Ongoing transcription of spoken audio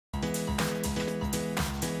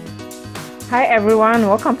Hi everyone,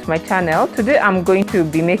 welcome to my channel. Today I'm going to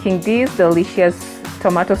be making this delicious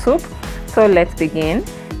tomato soup. So let's begin.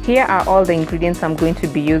 Here are all the ingredients I'm going to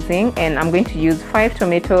be using, and I'm going to use 5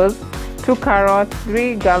 tomatoes, 2 carrots,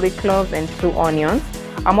 3 garlic cloves and 2 onions.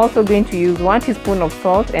 I'm also going to use 1 teaspoon of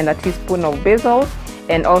salt and a teaspoon of basil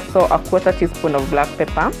and also a 1/4 teaspoon of black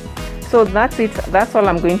pepper. So that's it. That's all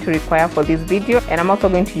I'm going to require for this video, and I'm also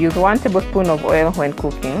going to use 1 tablespoon of oil when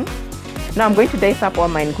cooking. Now I'm going to dice up all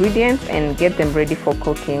my ingredients and get them ready for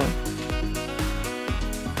cooking.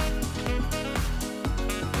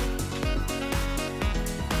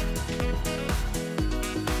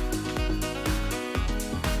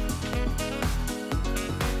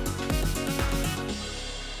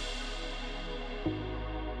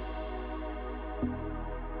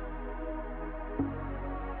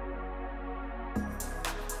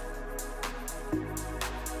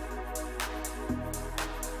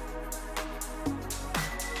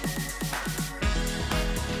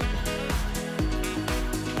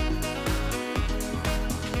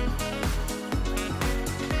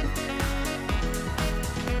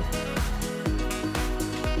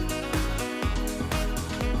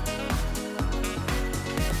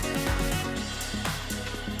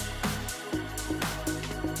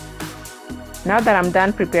 Now that I'm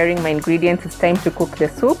done preparing my ingredients, it's time to cook the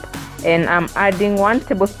soup, and I'm adding 1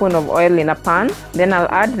 tablespoon of oil in a pan. Then I'll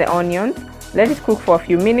add the onions, let it cook for a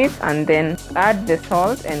few minutes, and then add the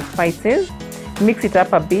salt and spices. Mix it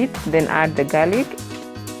up a bit, then add the garlic.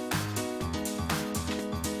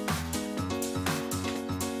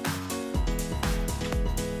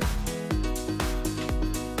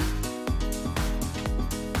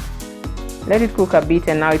 Let it cook a bit,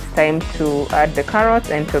 and now it's time to add the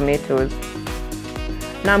carrots and tomatoes.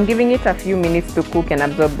 Now I'm giving it a few minutes to cook and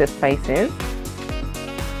absorb the spices.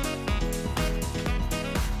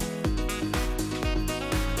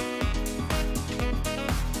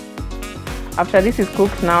 After this is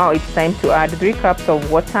cooked, now it's time to add 3 cups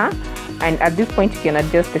of water, and at this point you can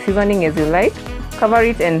adjust the seasoning as you like. Cover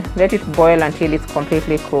it and let it boil until it's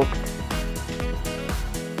completely cooked.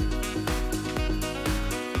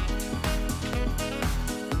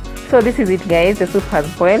 So this is it, guys. The soup has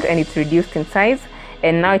boiled and it's reduced in size,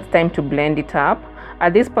 and now it's time to blend it up.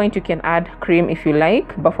 At this point you can add cream if you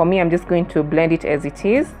like, but for me I'm just going to blend it as it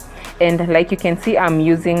is. And like you can see, I'm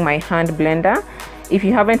using my hand blender. If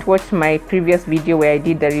you haven't watched my previous video where I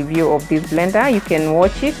did the review of this blender, you can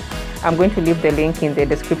watch it. I'm going to leave the link in the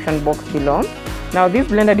description box below. Now this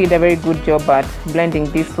blender did a very good job at blending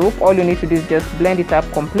this soup. All you need to do is just blend it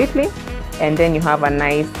up completely, and then you have a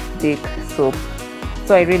nice thick soup.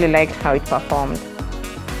 So I really liked how it performed.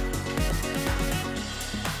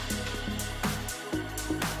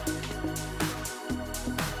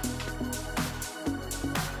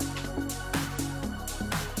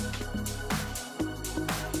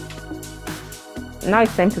 Now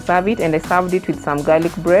it's time to serve it, and I served it with some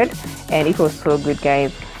garlic bread, and it was so good,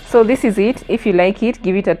 guys. So this is it. If you like it,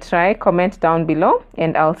 give it a try, comment down below,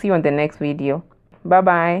 and I'll see you on the next video. Bye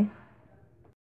bye.